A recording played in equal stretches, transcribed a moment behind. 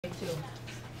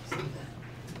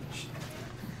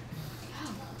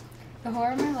The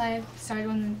horror of my life started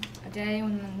a day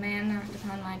when the man knocked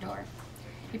upon my door.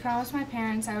 He promised my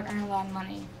parents I would earn a lot of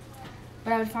money,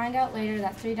 but I would find out later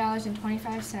that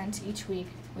 $3.25 each week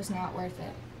was not worth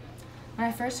it. When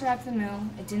I first arrived at the mill,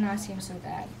 it did not seem so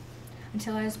bad,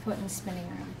 until I was put in the spinning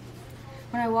room.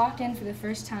 When I walked in for the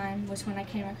first time was when I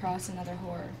came across another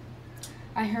horror.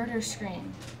 I heard her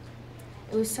scream.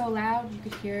 It was so loud you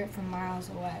could hear it from miles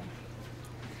away.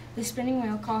 The spinning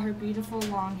wheel caught her beautiful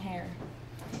long hair,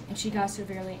 and she got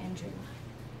severely injured.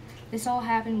 This all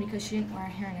happened because she didn't wear a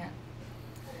hairnet.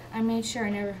 I made sure I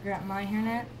never forgot my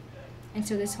hairnet, and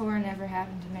so this horror never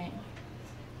happened to me.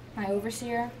 My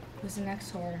overseer was the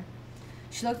next horror.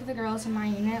 She looked at the girls in my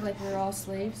unit like we were all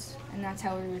slaves, and that's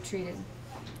how we were treated.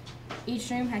 Each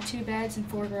room had 2 beds and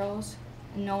 4 girls,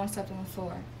 and no one slept on the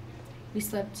floor. We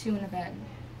slept 2 in a bed.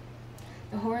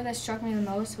 The horror that struck me the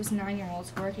most was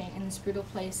 9-year-olds working in this brutal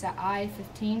place that I,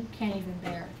 15, can't even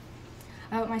bear.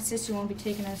 I hope my sister won't be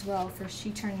taken as well, for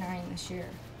she turned 9 this year.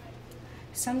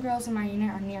 Some girls in my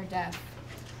unit are near death,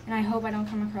 and I hope I don't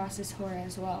come across this horror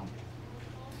as well.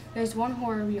 There's one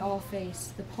horror we all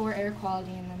face, the poor air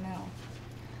quality in the mill.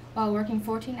 While working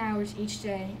 14 hours each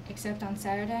day, except on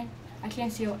Saturday, I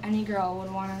can't see how any girl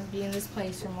would want to be in this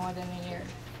place for more than a year.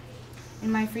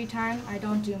 In my free time, I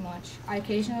don't do much. I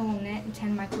occasionally will knit and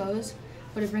tend my clothes,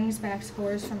 but it brings back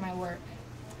horrors from my work.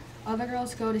 Other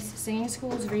girls go to singing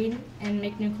schools, read, and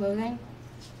make new clothing.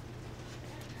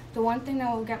 The one thing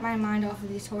that will get my mind off of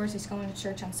these horrors is going to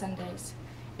church on Sundays.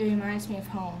 It reminds me of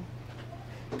home.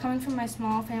 Coming from my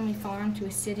small family farm to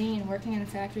a city and working in a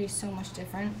factory is so much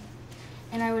different.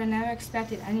 And I would have never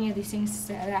expected any of these things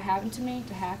that happened to me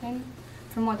to happen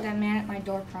from what that man at my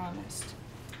door promised.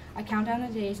 I count down the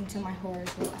days until my horrors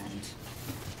will end.